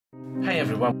Hey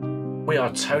everyone, we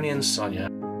are Tony and Sonia,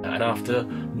 and after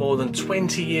more than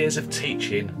 20 years of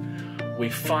teaching, we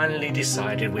finally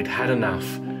decided we'd had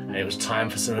enough and it was time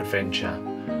for some adventure.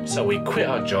 So we quit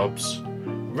our jobs,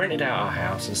 rented out our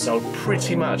house and sold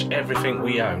pretty much everything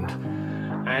we owned.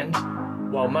 And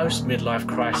while most midlife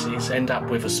crises end up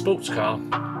with a sports car,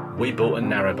 we bought a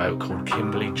narrowboat called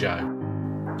Kimberley-Jo.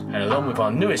 And along with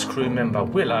our newest crew member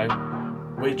Willow,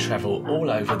 we travel all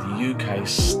over the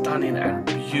UK's stunning and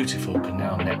beautiful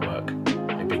canal network.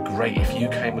 It'd be great if you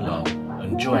came along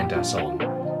and joined us on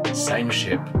Same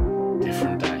Ship,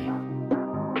 Different Day.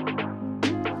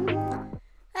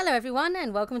 Hello everyone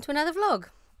and welcome to another vlog.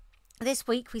 This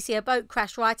week we see a boat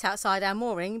crash right outside our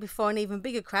mooring before an even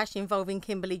bigger crash involving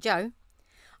Kimberley-Jo.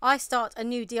 I start a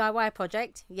new DIY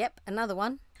project, yep, another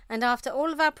one. And after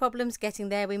all of our problems getting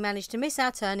there, we managed to miss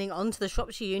our turning onto the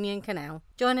Shropshire Union canal.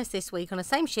 Join us this week on a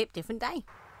Same Ship, Different Day.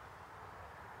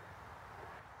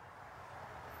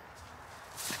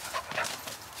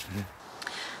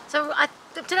 So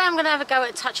today I'm going to have a go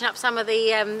at touching up some of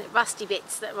the rusty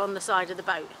bits that are on the side of the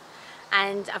boat.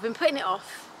 And I've been putting it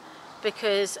off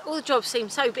because all the jobs seem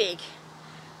so big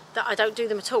that I don't do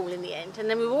them at all in the end. And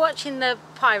then we were watching the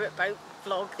pirate boat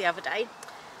vlog the other day,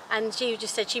 and she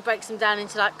just said she breaks them down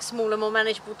into like smaller, more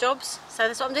manageable jobs. So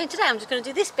that's what I'm doing today. I'm just going to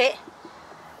do this bit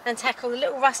and tackle the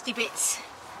little rusty bits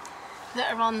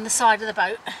that are on the side of the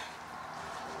boat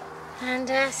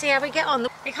and see how we get on.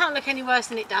 It can't look any worse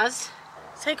than it does.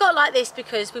 So it got like this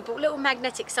because we bought little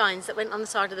magnetic signs that went on the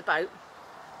side of the boat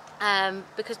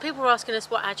because people were asking us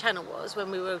what our channel was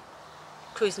when we were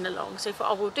cruising along. So we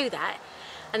thought, oh, we'll do that.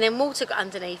 And then water got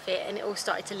underneath it and it all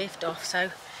started to lift off. So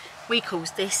we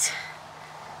caused this.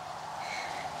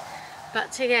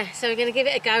 But yeah, so we're going to give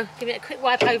it a go, give it a quick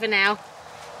wipe over now,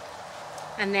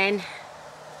 and then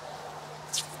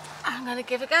I'm going to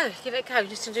give it a go,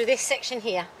 just to do this section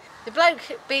here. The bloke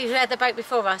who had the boat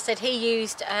before us said he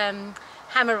used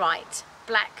hammerite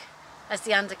black as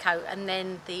the undercoat and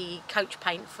then the coach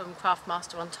paint from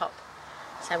Craftmaster on top.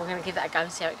 So we're going to give that a go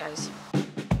and see how it goes.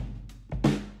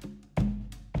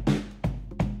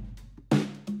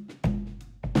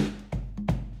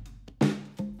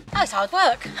 It's hard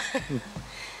work.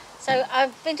 So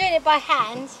I've been doing it by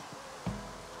hand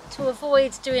to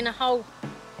avoid doing a whole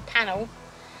panel,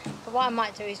 but what I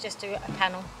might do is just do a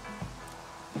panel.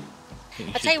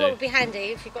 I'll tell you what would be handy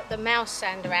if you've got the mouse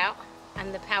sander out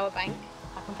and the power bank.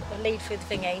 I can put the lead through the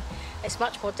thingy. It's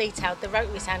much more detailed. The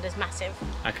rotary sander is massive.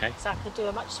 Okay. So I could do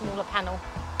a much smaller panel.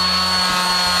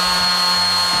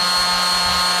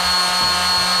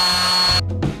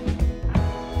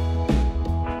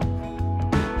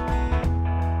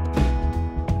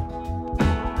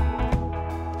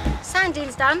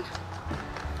 Sanding's done.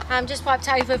 Just wiped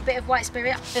over a bit of white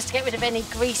spirit just to get rid of any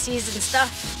greases and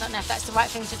stuff. Don't know if that's the right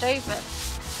thing to do, but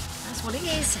that's what it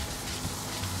is.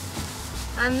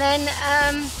 And then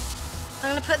I'm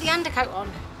going to put the undercoat on,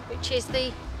 which is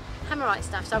the hammerite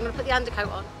stuff. So I'm going to put the undercoat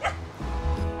on.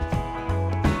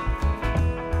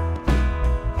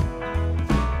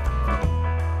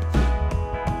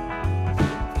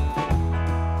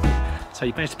 So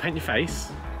you managed to paint your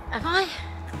face? Have I?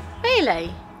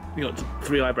 Really? You got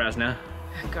 3 eyebrows now.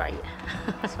 Great.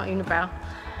 That's my unibrow.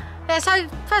 Yeah, so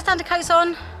first undercoat's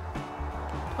on.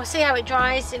 We'll see how it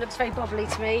dries. It looks very bobbly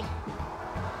to me.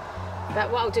 But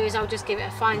what I'll do is I'll just give it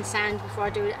a fine sand before I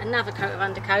do another coat of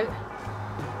undercoat.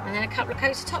 And then a couple of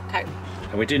coats of top coat.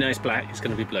 And we do know it's black, it's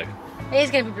going to be blue. It is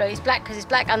going to be blue. It's black because it's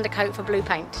black undercoat for blue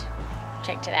paint.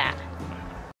 Checked it out.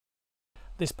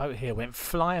 This boat here went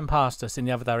flying past us in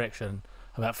the other direction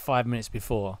about 5 minutes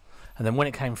before. And then when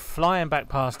it came flying back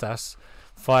past us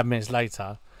 5 minutes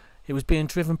later, it was being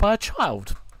driven by a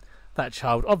child. That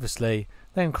child obviously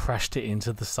then crashed it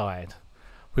into the side.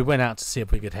 We went out to see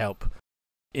if we could help.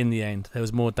 In the end, there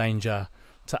was more danger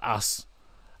to us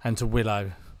and to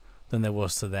Willow than there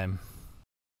was to them.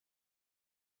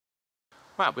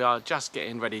 Right, we are just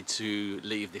getting ready to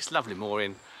leave this lovely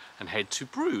mooring and head to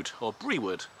Brood, or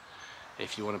Brewood,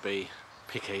 if you want to be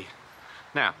picky.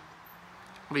 Now,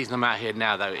 the reason I'm out here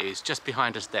now though is just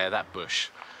behind us there, that bush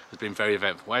has been very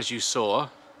eventful. As you saw,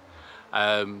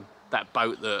 that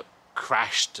boat that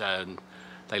crashed and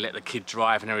they let the kid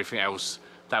drive and everything else,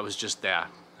 that was just there.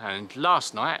 And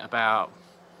last night, about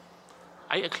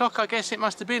 8 o'clock I guess it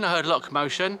must have been, I heard a lot of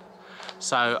commotion.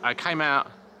 So I came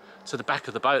out to the back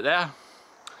of the boat there,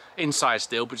 inside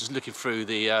still, but just looking through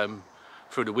the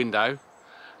window,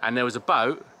 and there was a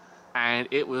boat and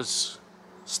it was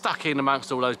stuck in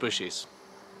amongst all those bushes.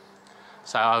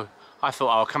 So I thought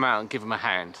I'll come out and give them a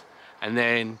hand. And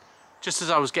then just as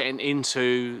I was getting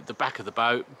into the back of the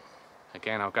boat,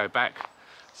 again I'll go back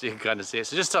So you can kind of see it.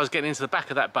 So just as I was getting into the back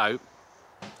of that boat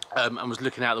and was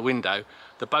looking out the window,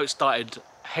 the boat started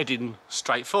heading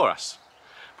straight for us.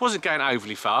 It wasn't going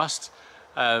overly fast,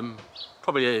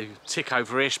 probably a tick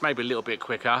over-ish, maybe a little bit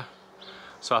quicker.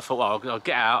 So I thought, well, I'll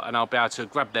get out and I'll be able to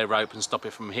grab their rope and stop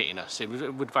it from hitting us. It would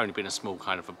have only been a small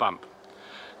kind of a bump.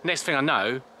 Next thing I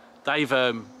know,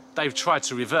 they've tried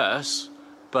to reverse,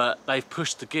 but they've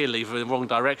pushed the gear lever in the wrong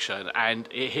direction and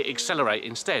it hit accelerate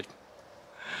instead.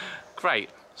 Great.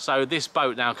 So this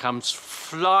boat now comes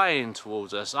flying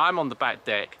towards us. I'm on the back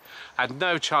deck, had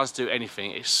no chance to do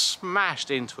anything. It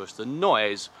smashed into us. The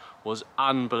noise was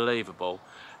unbelievable.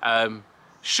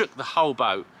 Shook the whole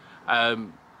boat.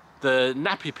 The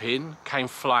nappy pin came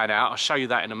flying out. I'll show you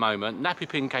that in a moment. Nappy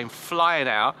pin came flying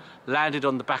out, landed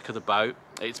on the back of the boat.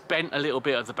 It's bent a little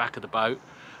bit at the back of the boat.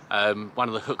 One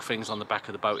of the hook things on the back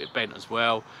of the boat, it bent as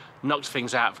well. Knocked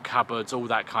things out of cupboards, all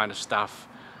that kind of stuff.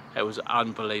 It was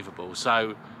unbelievable.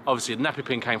 So obviously the nappy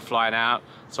pin came flying out.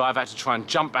 So I've had to try and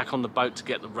jump back on the boat to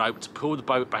get the rope, to pull the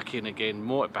boat back in again,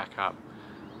 moor it back up.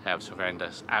 That was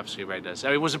horrendous, absolutely horrendous.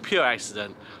 It was a pure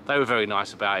accident. They were very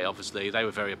nice about it, obviously. They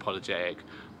were very apologetic.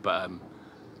 But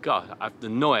God, the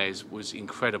noise was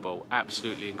incredible,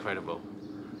 absolutely incredible.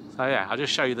 So yeah, I'll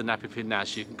just show you the nappy pin now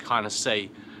so you can kind of see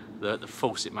the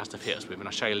force it must have hit us with, and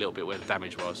I'll show you a little bit where the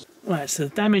damage was. Right, so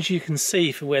the damage you can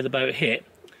see from where the boat hit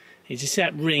is you see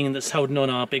that ring that's holding on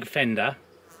our big fender.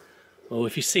 Well,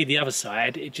 if you see the other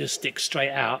side, it just sticks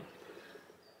straight out.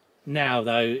 Now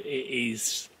though, it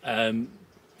is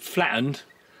flattened,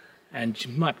 and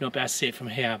you might not be able to see it from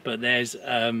here, but there's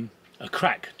a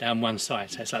crack down one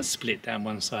side, so it's like split down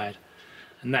one side,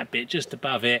 and that bit just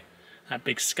above it, that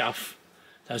big scuff,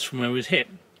 that's from where it was hit.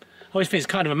 I always think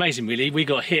it's kind of amazing really. We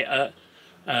got hit at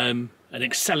an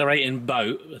accelerating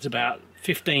boat that's about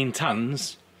 15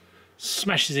 tons,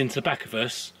 smashes into the back of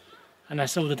us, and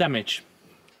that's all the damage.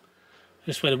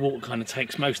 Just where the water kind of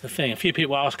takes most of the thing. A few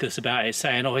people ask us about it,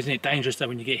 saying, oh, isn't it dangerous though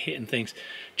when you get hit and things?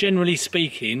 Generally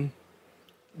speaking,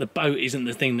 the boat isn't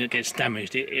the thing that gets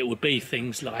damaged. It would be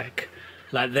things like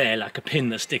there, like a pin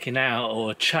that's sticking out,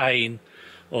 or a chain,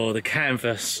 or the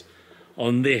canvas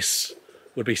on this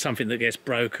would be something that gets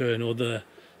broken, or the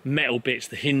metal bits,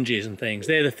 the hinges and things.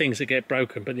 They're the things that get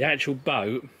broken, but the actual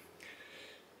boat,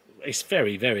 it's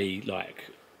very, very like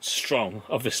strong,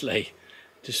 obviously.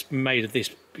 Just made of this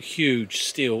huge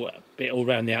steel bit all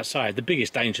around the outside. The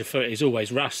biggest danger for it is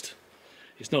always rust.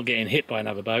 It's not getting hit by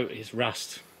another boat, it's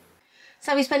rust.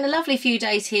 So we spent a lovely few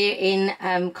days here in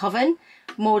Coven,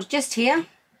 moored just here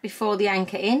before the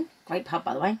anchor in. Great pub,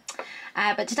 by the way.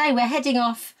 But today we're heading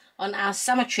off on our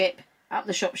summer trip up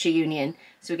the Shropshire Union.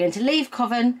 So we're going to leave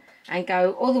Coven and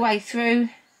go all the way through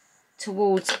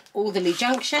towards Alderley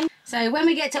Junction. So when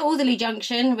we get to Alderley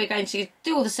Junction, we're going to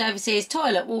do all the services,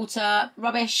 toilet, water,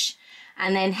 rubbish,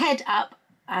 and then head up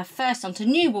first onto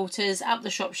New Waters, up the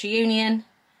Shropshire Union,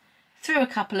 through a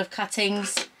couple of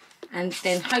cuttings, and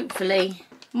then hopefully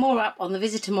moor up on the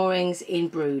visitor moorings in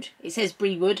Brood. It says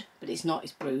Brewood, but it's not,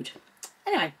 it's Brood.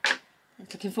 Anyway,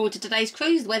 looking forward to today's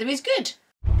cruise. The weather is good.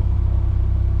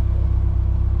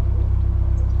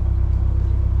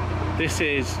 This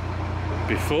is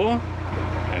before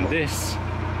and this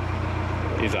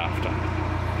is after.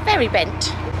 Very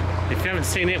bent. If you haven't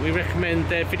seen it, we recommend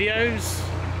their videos,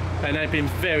 and they've been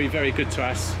very, very good to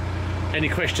us. Any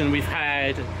question we've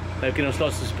had, they've given us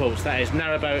lots of support. So that is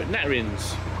Narrowboat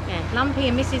Natterins. Yeah, Lumpy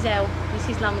and Mrs L,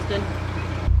 Mrs Lumsden.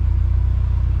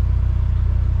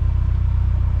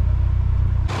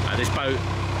 This boat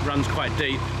runs quite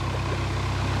deep.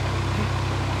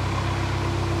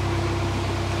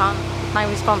 No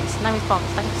response,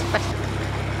 thanks for question.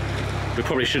 We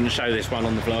probably shouldn't show this one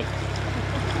on the vlog.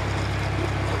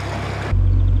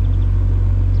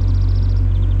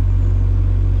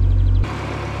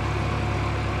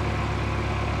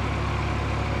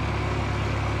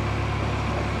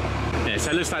 Yeah,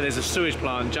 so it looks like there's a sewage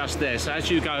plant just there. So as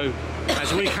you go,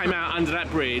 as we came out under that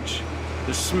bridge,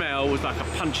 the smell was like a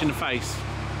punch in the face.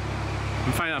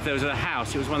 And funny enough, there was a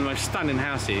house. It was one of the most stunning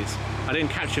houses. I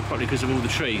didn't capture it properly because of all the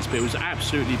trees, but it was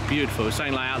absolutely beautiful. It was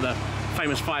saying like how the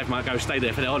famous five might go stay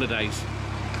there for their holidays.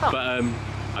 Oh. But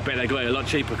I bet they got it a lot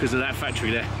cheaper because of that factory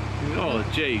there. Oh,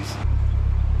 jeez.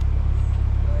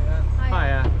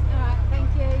 Hiya. Alright, thank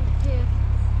you. Cheers.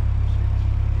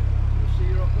 You'll see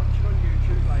your watching on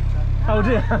YouTube later.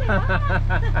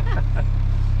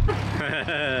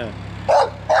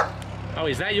 Oh,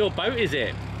 is that your boat, is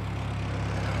it?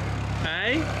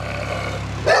 Hey?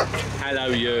 Hello,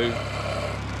 you.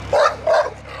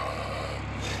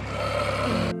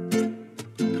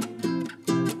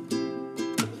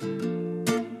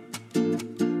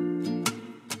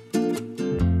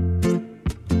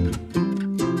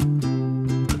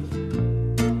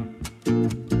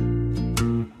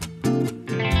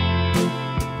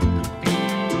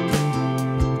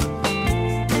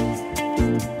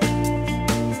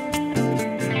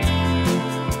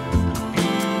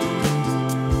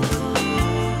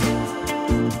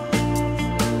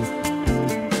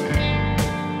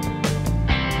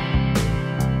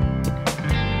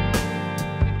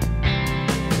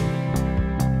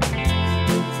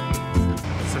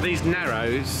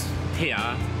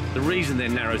 here, the reason they're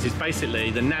narrows is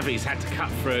basically the navvies had to cut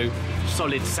through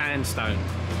solid sandstone.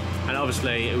 And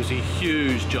obviously it was a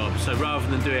huge job, so rather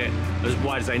than do it as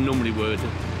wide as they normally would,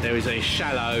 there is a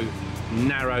shallow,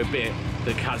 narrow bit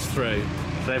that cuts through.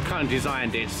 So they've kind of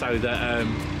designed it so that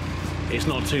it's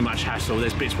not too much hassle.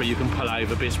 There's bits where you can pull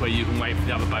over, bits where you can wait for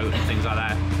the other boat and things like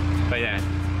that. But yeah,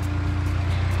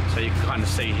 so you can kind of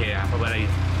see here where they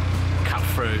cut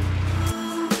through.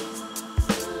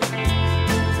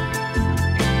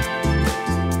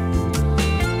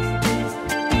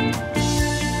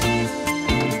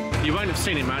 You won't have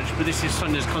seen it much, but this is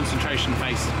Sonia's concentration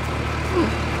face.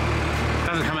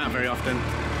 Doesn't come out very often.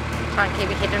 Try and keep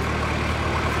it hidden.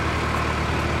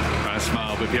 Trying to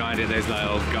smile, but behind it there's like,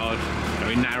 oh god,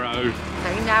 very narrow.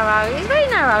 Very narrow. It's very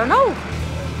narrow and all.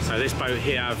 So this boat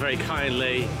here, very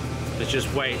kindly, has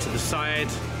just waited to the side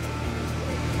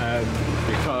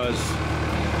because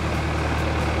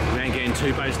we ain't getting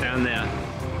two boats down there.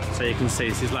 So you can see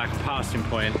this is like a passing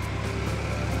point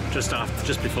just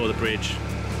before the bridge.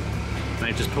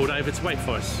 They've just pulled over to wait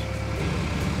for us.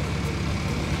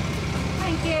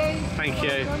 Thank you. Thank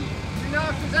you. You know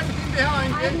if there's anything behind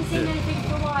you? I haven't seen anything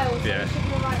for a while, so Yeah. it should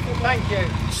be all right for you. Thank you.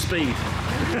 Speed.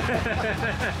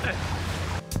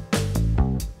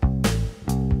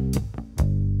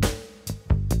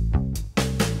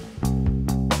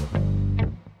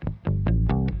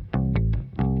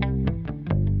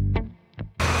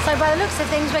 So by the looks of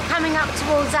things, we're coming up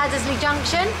towards Addersley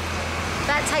Junction.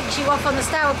 That takes you off on the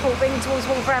Stourport ring towards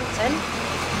Wolverhampton.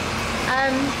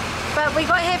 But we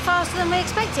got here faster than we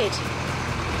expected.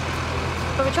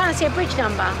 But we're trying to see a bridge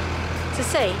number to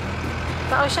see.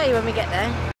 But I'll show you when we get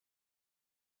there.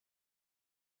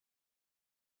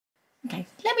 Okay,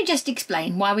 let me just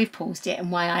explain why we've paused it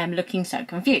and why I am looking so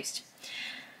confused.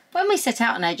 When we set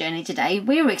out on our journey today,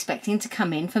 we were expecting to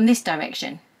come in from this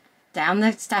direction, down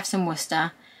the Staffs and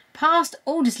Worcester, past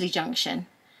Aldersley Junction,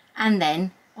 and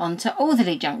then on to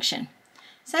Alderley Junction.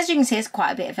 So as you can see, it's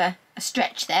quite a bit of a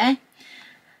stretch there.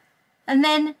 And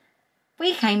then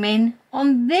we came in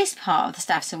on this part of the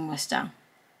Staffs and Worcester.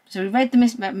 So we read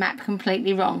the map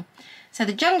completely wrong. So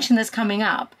the junction that's coming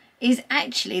up is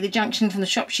actually the junction from the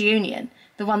Shropshire Union,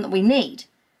 the one that we need.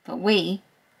 But we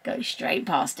go straight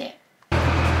past it.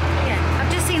 Yeah,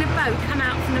 I've just seen a boat come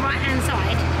out from the right-hand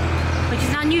side, which is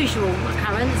an unusual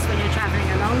occurrence when you're travelling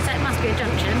along, so it must be a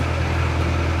junction.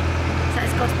 So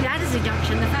it's got to be Addersley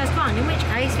Junction, the first one, in which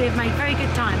case we have made very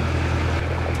good time.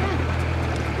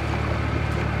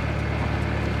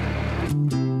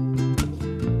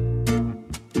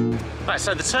 Right,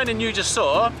 so the turning you just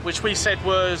saw, which we said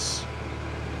was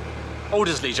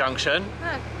Aldersley Junction,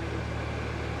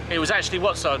 it was actually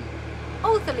what's on?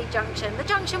 Alderley Junction, the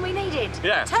junction we needed.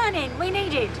 Yeah. The turn-in we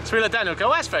needed. So we looked down and go,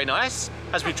 oh, that's very nice,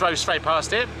 as we drove straight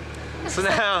past it. So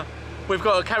now we've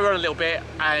got to carry on a little bit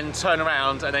and turn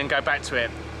around and then go back to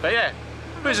it. But yeah,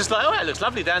 we were just like, oh, it looks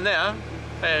lovely down there.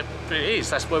 It is,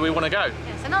 that's where we want to go.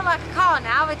 Yeah, so not like a car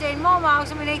now, we're doing more miles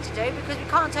than we need to do because we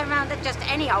can't turn around at just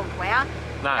any old where.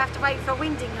 No. We have to wait for a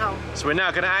winding hole. So we're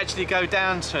now going to actually go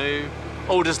down to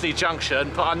Aldersley Junction,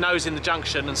 put our nose in the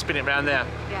junction and spin it round there.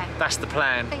 Yeah. That's the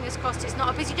plan. Fingers crossed it's not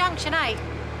a busy junction, eh?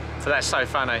 So that's so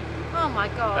funny. Oh my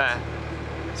god. Yeah.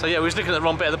 So yeah, we was looking at the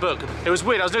wrong bit of the book. It was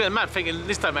weird, I was looking at the map thinking,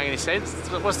 this don't make any sense.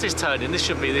 What's this turning? This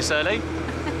shouldn't be this early.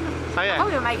 So yeah. Oh,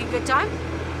 we'll make a good time.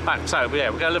 Right, so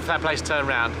yeah, we're going to look for that place to turn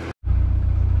round.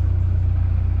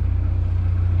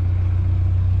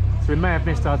 So we may have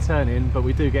missed our turn-in, but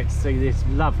we do get to see these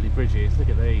lovely bridges. Look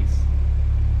at these.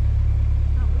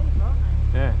 Oh, beautiful, aren't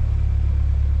they? Yeah.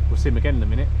 We'll see them again in a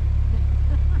minute.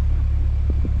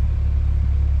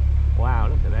 Wow,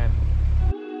 look at them.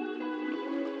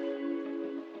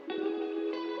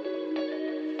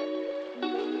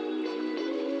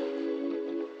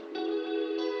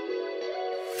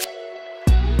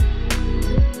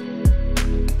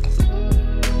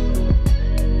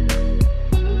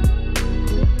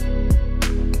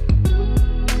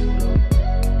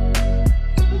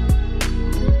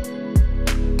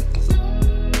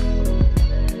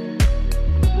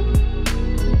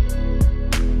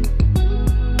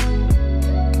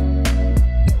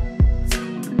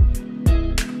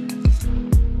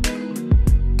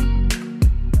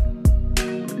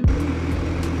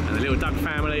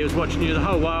 Watching you the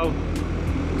whole while.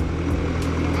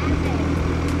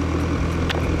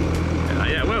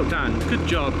 Yeah, well done. Good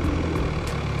job.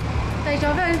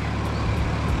 Deja vu.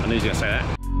 I knew you were going to say that.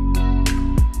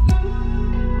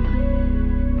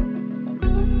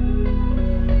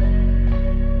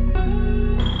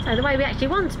 So the way we actually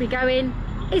want to be going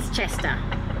is Chester.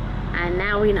 And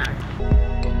now we know.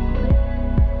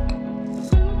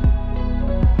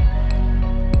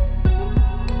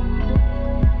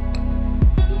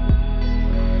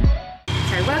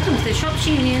 the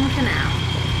Shropshire Union Canal.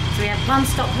 So we have one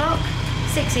stop lock,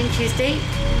 6 inches deep.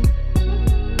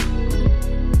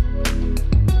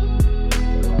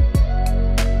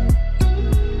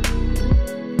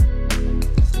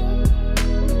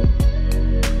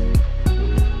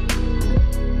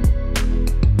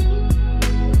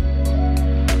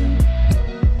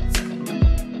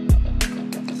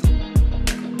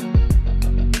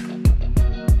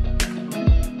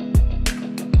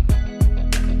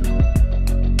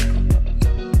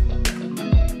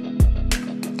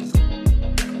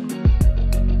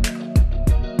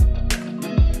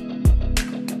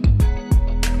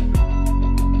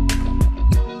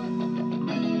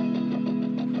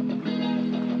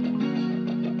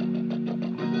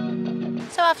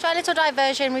 So after a little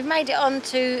diversion, we've made it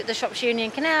onto the Shropshire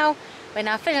Union Canal. We're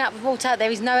now filling up with water. There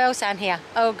is no Elsan here.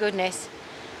 Oh goodness.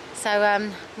 So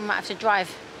we might have to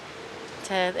drive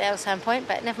to the Elsan point,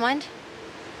 but never mind.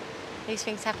 These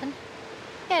things happen.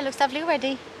 Yeah, it looks lovely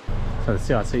already. So the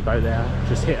CRT boat there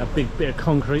just hit a big bit of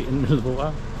concrete in the middle of the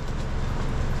water.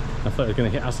 I thought it was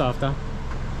going to hit us after.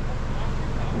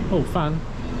 All fun.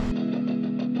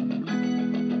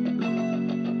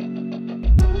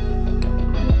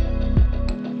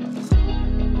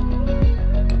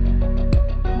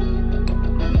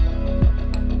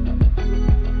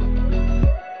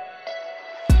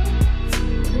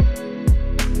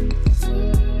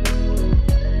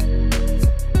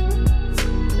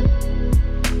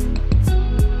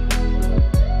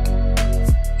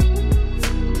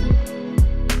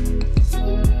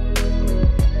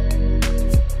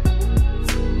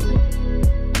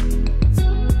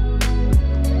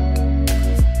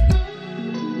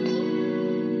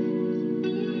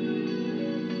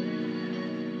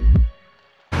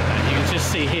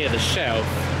 See here the shelf.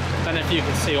 Don't know if you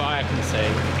can see what I can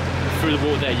see. Through the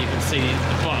wall there you can see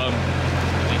the bottom.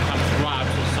 It comes right up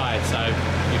to the side, so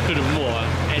you couldn't moor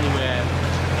anywhere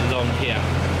along here.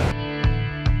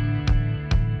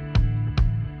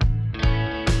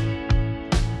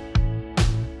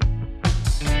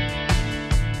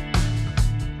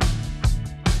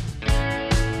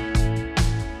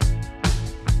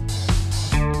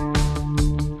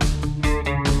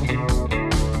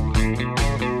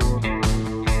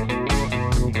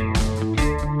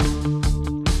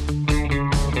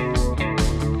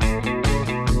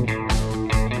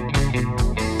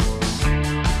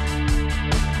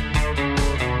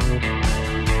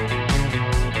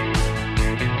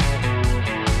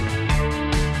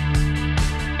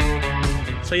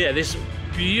 So yeah, this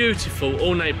beautiful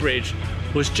ornate bridge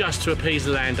was just to appease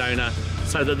the landowner,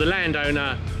 so that the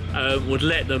landowner would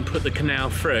let them put the canal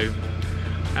through.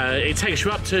 It takes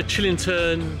you up to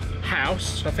Chillington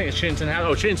House, I think it's Chillington House,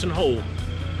 or Chillington Hall.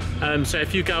 So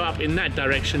if you go up in that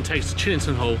direction, it takes to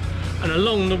Chillington Hall. And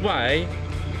along the way,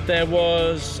 there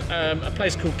was a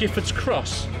place called Gifford's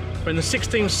Cross, where in the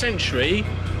 16th century,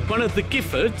 one of the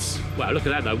Giffords, well look at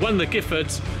that though, one of the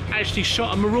Giffords actually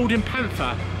shot a marauding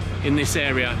panther in this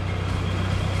area.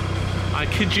 I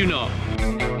kid you not.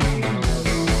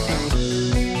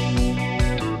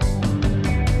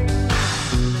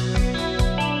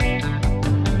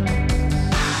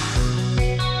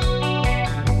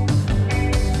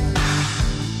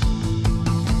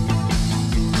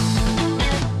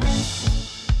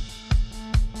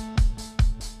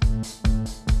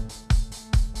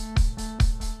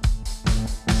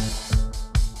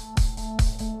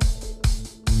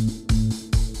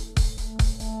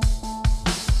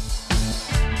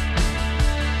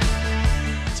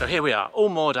 So here we are, all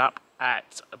moored up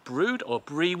at Brood or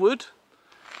Brewood.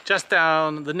 Just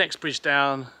down, the next bridge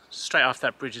down, straight after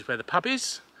that bridge is where the pub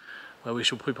is, where we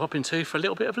shall pop into for a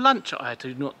little bit of lunch, I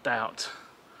do not doubt.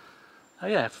 Oh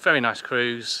yeah, very nice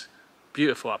cruise,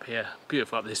 beautiful up here,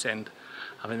 beautiful up this end.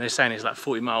 I mean, they're saying it's like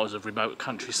 40 miles of remote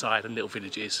countryside and little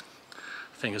villages.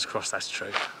 Fingers crossed that's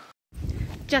true.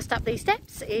 Just up these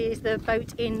steps is the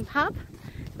Boat Inn pub,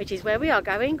 which is where we are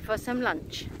going for some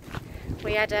lunch.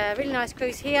 We had a really nice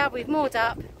cruise here. We've moored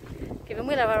up, given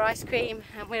Willow our ice cream,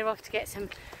 and we're off to get some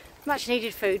much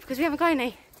needed food because we haven't got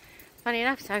any, funny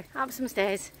enough. So up some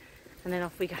stairs and then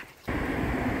off we go.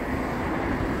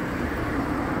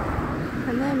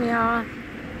 And there we are,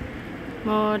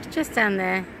 moored just down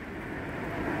there.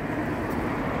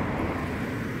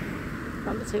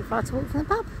 Not too far to walk from the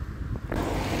pub.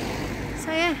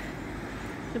 So yeah,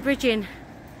 the bridge in.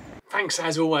 Thanks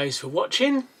as always for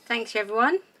watching. Thanks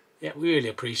everyone. Yeah, we really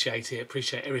appreciate it.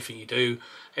 Appreciate everything you do.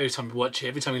 Every time you watch it,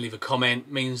 every time you leave a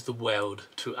comment, means the world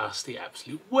to us, the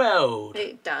absolute world.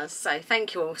 It does. So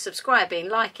thank you all for subscribing,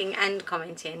 liking and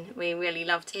commenting. We really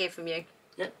love to hear from you.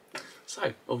 Yeah.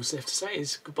 So all that's left to say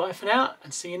is goodbye for now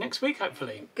and see you next week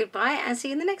hopefully. Goodbye and see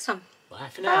you in the next one. Bye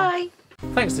for now. Bye.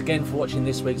 Thanks again for watching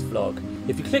this week's vlog.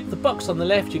 If you click the box on the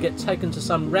left, you get taken to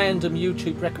some random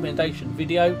YouTube recommendation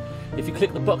video. If you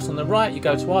click the box on the right, you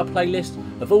go to our playlist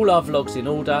of all our vlogs in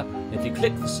order. And if you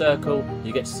click the circle,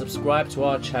 you get to subscribe to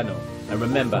our channel. And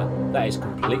remember, that is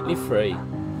completely free.